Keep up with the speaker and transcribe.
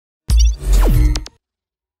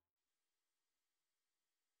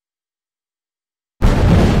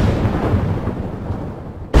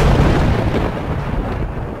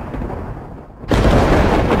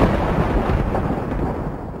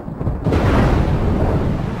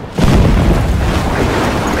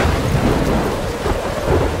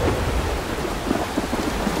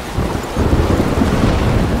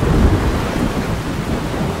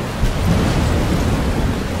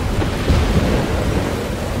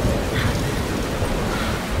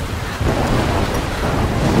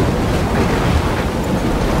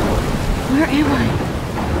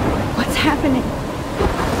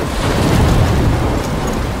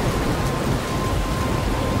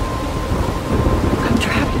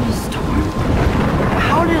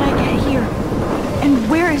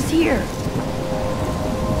here.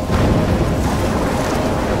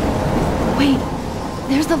 Wait,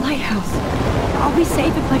 there's the lighthouse. I'll be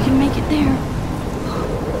safe if I can make it there.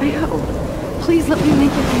 I hope. Please let me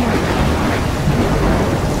make it there.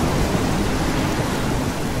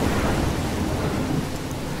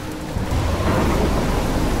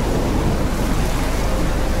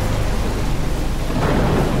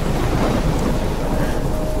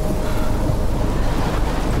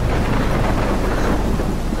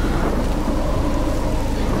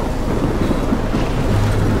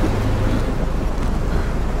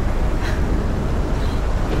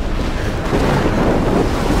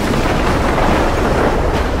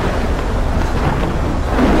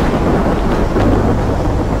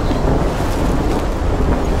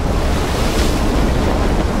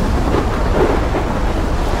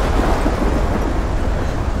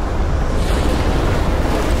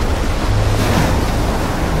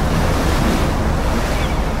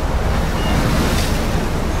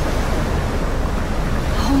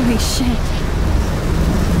 Holy shit.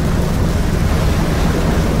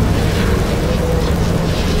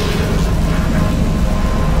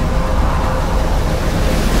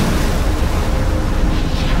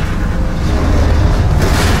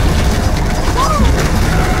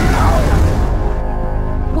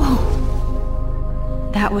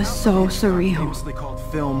 Whoa. That was so surreal. Famously called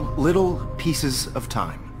film Little Pieces of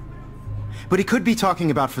Time. But he could be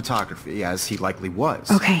talking about photography, as he likely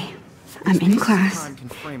was. Okay. I'm in class.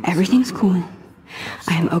 Everything's cool.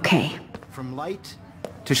 I am okay. From light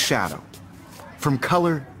to shadow. From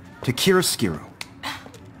color to chiaroscuro.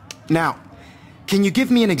 Now, can you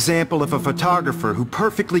give me an example of a photographer who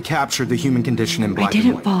perfectly captured the human condition in black and white?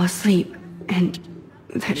 I didn't fall asleep, and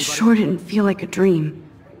that sure didn't feel like a dream.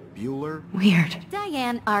 Bueller? Weird.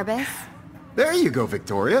 Diane Arbus. There you go,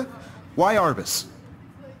 Victoria. Why Arbus?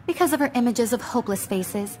 Because of her images of hopeless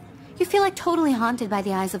faces. You feel like totally haunted by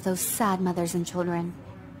the eyes of those sad mothers and children.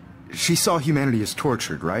 She saw humanity as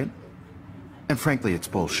tortured, right? And frankly, it's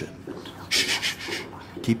bullshit. Shh.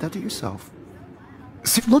 Keep that to yourself.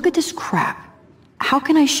 Look at this crap. How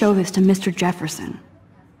can I show this to Mr. Jefferson?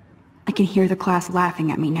 I can hear the class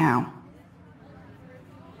laughing at me now.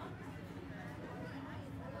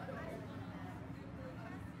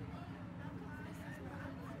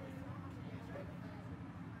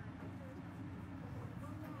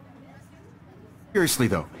 Seriously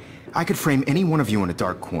though, I could frame any one of you in a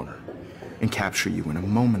dark corner and capture you in a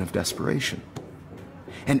moment of desperation.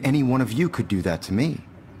 And any one of you could do that to me.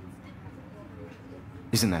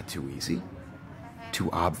 Isn't that too easy? Too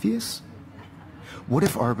obvious? What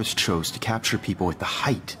if Arbus chose to capture people at the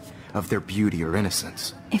height of their beauty or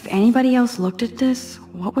innocence? If anybody else looked at this,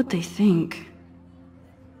 what would they think?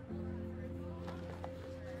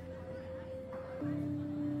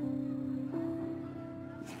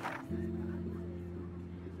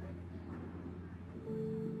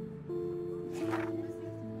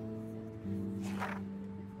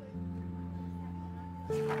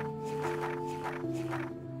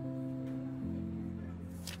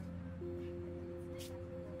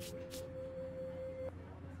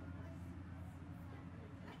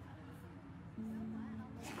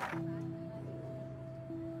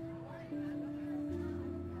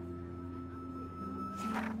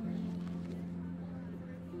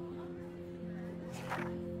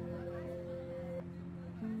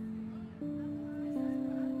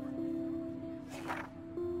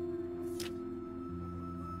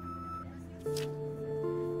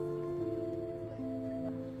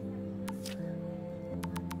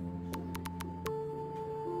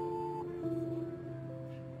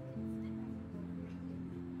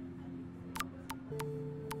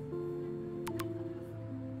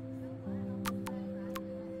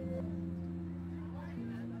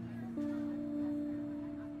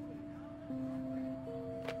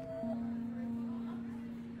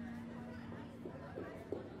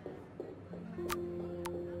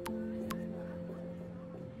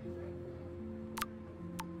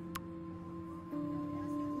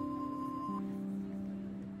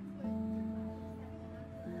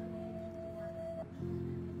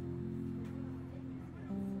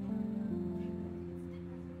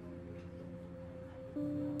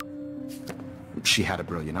 She had a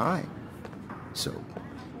brilliant eye. So,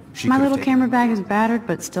 she My could've little taken camera bag is battered,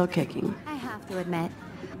 but still kicking. I have to admit,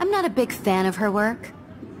 I'm not a big fan of her work.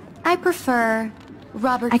 I prefer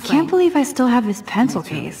Robert I Frank. can't believe I still have this pencil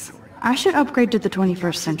case. I should upgrade to the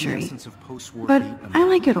 21st century. But I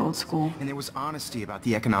like it old school. And there was honesty about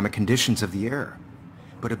the economic conditions of the era.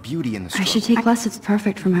 But a beauty in the I struggle. should take less. It's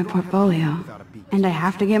perfect for my portfolio. And I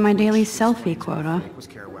have to get my daily selfie quota. Was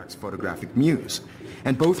Kerouac's photographic muse.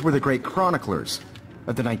 And both were the great chroniclers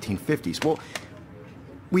of the 1950s. Well,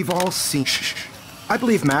 we've all seen... Shh. I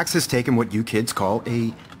believe Max has taken what you kids call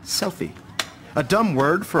a selfie. A dumb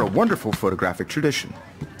word for a wonderful photographic tradition.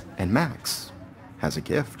 And Max has a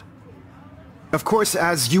gift. Of course,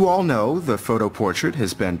 as you all know, the photo portrait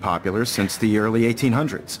has been popular since the early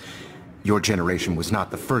 1800s. Your generation was not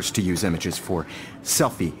the first to use images for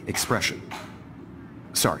selfie expression.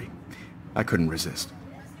 Sorry, I couldn't resist.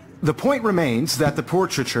 The point remains that the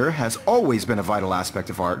portraiture has always been a vital aspect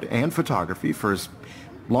of art and photography for as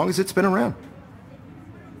long as it's been around.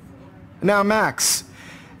 Now, Max,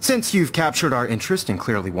 since you've captured our interest and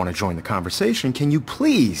clearly want to join the conversation, can you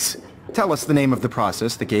please tell us the name of the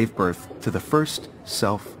process that gave birth to the first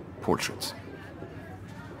self-portraits?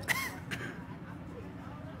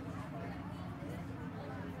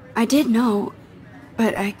 I did know,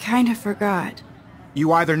 but I kind of forgot.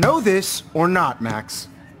 You either know this or not, Max.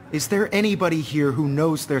 Is there anybody here who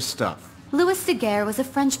knows their stuff? Louis Daguerre was a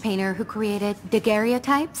French painter who created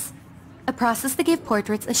daguerreotypes, a process that gave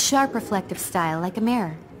portraits a sharp reflective style like a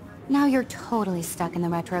mirror. Now you're totally stuck in the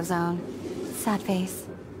retro zone. Sad face.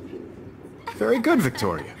 Very good,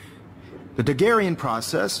 Victoria. The Daguerrean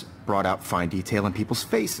process brought out fine detail in people's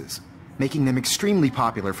faces, making them extremely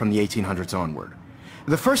popular from the 1800s onward.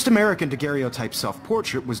 The first American daguerreotype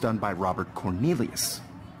self-portrait was done by Robert Cornelius.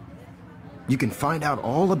 You can find out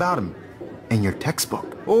all about him in your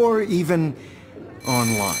textbook, or even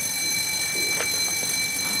online.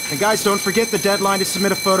 And guys, don't forget the deadline to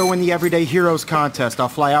submit a photo in the Everyday Heroes contest. I'll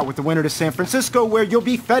fly out with the winner to San Francisco, where you'll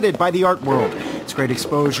be feted by the art world. It's great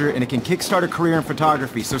exposure, and it can kickstart a career in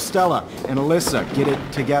photography. So Stella and Alyssa, get it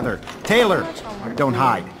together. Taylor, don't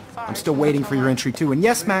hide. I'm still waiting for your entry too. And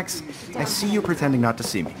yes, Max, I see you pretending not to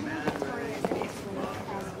see me.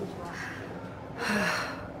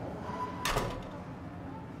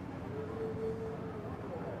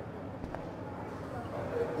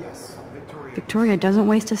 Victoria doesn't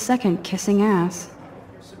waste a second kissing ass.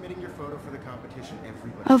 You're submitting your photo for the competition,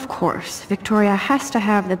 everybody. Of course, Victoria has to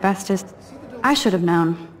have the bestest... I should have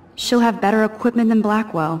known. She'll have better equipment than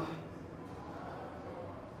Blackwell.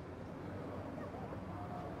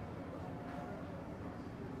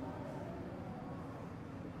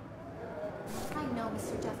 I know,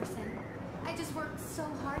 Mr. Jefferson. I just worked so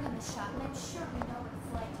hard in this shop, and I'm sure we know what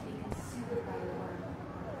it's like to be consumed by your work.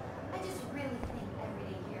 I just really think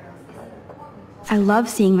Everyday Heroes is an important... I love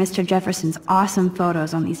seeing Mr. Jefferson's awesome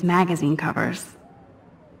photos on these magazine covers.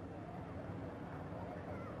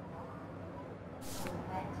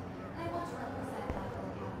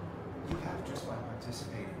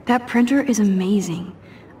 That printer is amazing.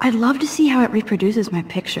 I'd love to see how it reproduces my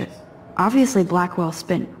pictures. Obviously Blackwell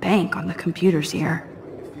spent bank on the computers here.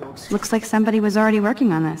 Looks like somebody was already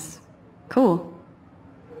working on this. Cool.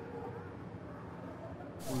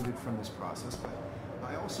 From this process, but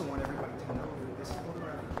I also want everybody to know that this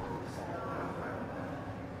photograph...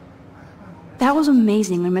 That was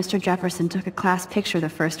amazing when Mr. Jefferson took a class picture the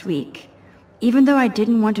first week. Even though I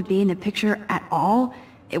didn't want to be in the picture at all,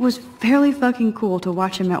 it was fairly fucking cool to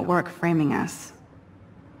watch him at work framing us.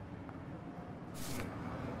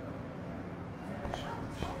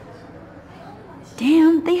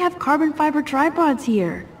 Damn, they have carbon fiber tripods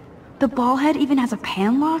here. The ball head even has a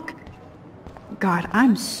pan lock. God,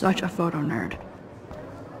 I'm such a photo nerd.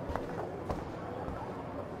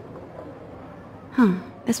 Huh,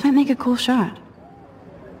 this might make a cool shot.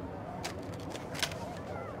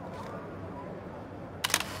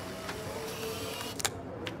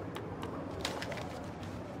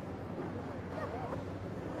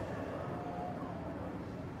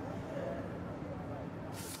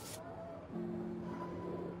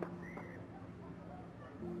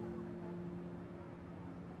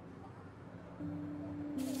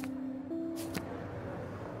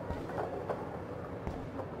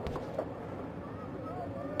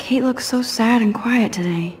 Kate looks so sad and quiet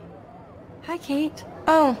today. Hi, Kate.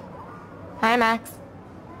 Oh. Hi, Max.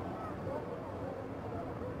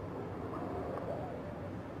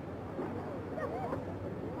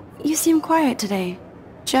 You seem quiet today.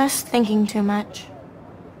 Just thinking too much.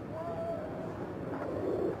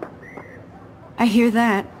 I hear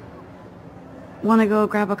that. Wanna go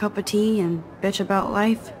grab a cup of tea and bitch about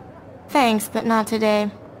life? Thanks, but not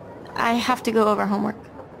today. I have to go over homework.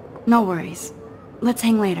 No worries. Let's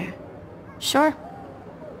hang later. Sure.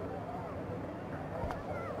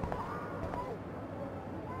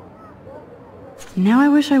 Now I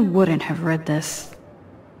wish I wouldn't have read this.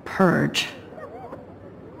 Purge.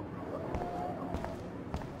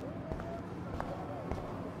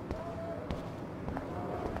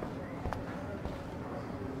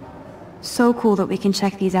 So cool that we can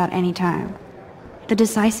check these out anytime. The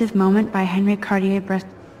Decisive Moment by Henry Cartier-Bresson.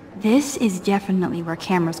 This is definitely where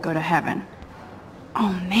cameras go to heaven.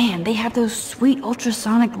 Oh man, they have those sweet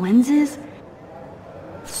ultrasonic lenses.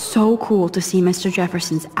 So cool to see Mr.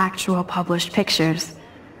 Jefferson's actual published pictures.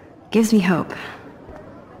 Gives me hope.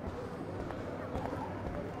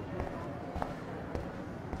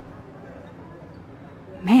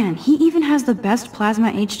 Man, he even has the best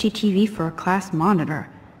plasma HDTV for a class monitor.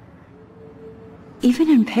 Even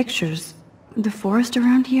in pictures, the forest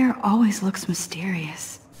around here always looks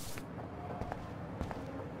mysterious.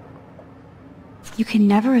 You can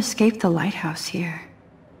never escape the lighthouse here.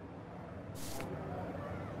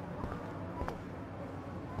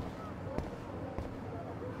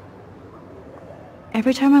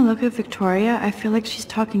 Every time I look at Victoria, I feel like she's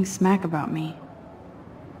talking smack about me.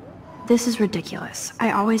 This is ridiculous.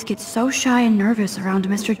 I always get so shy and nervous around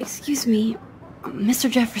Mr. Excuse me,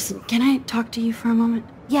 Mr. Jefferson, can I talk to you for a moment?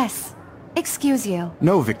 Yes. Excuse you.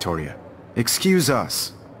 No, Victoria. Excuse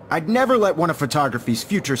us. I'd never let one of photography's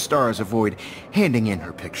future stars avoid handing in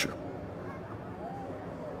her picture.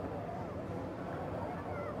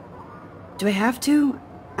 Do I have to?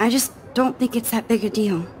 I just don't think it's that big a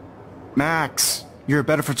deal. Max, you're a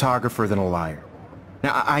better photographer than a liar.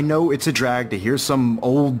 Now, I know it's a drag to hear some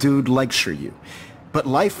old dude lecture you, but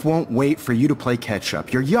life won't wait for you to play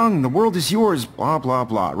catch-up. You're young, the world is yours, blah, blah,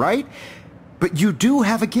 blah, right? But you do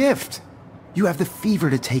have a gift. You have the fever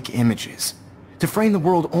to take images, to frame the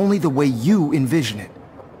world only the way you envision it.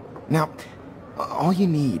 Now, all you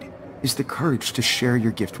need is the courage to share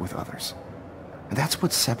your gift with others. And that's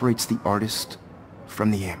what separates the artist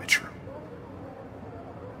from the amateur.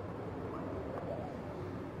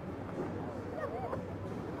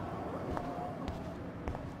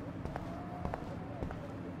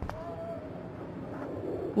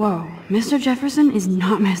 Whoa, Mr. Jefferson is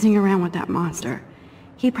not messing around with that monster.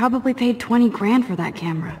 He probably paid 20 grand for that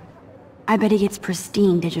camera. I bet he gets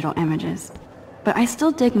pristine digital images. But I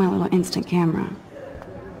still dig my little instant camera.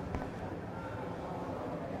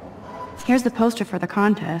 Here's the poster for the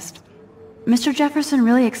contest. Mr. Jefferson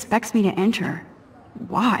really expects me to enter.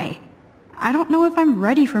 Why? I don't know if I'm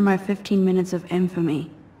ready for my 15 minutes of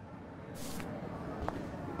infamy.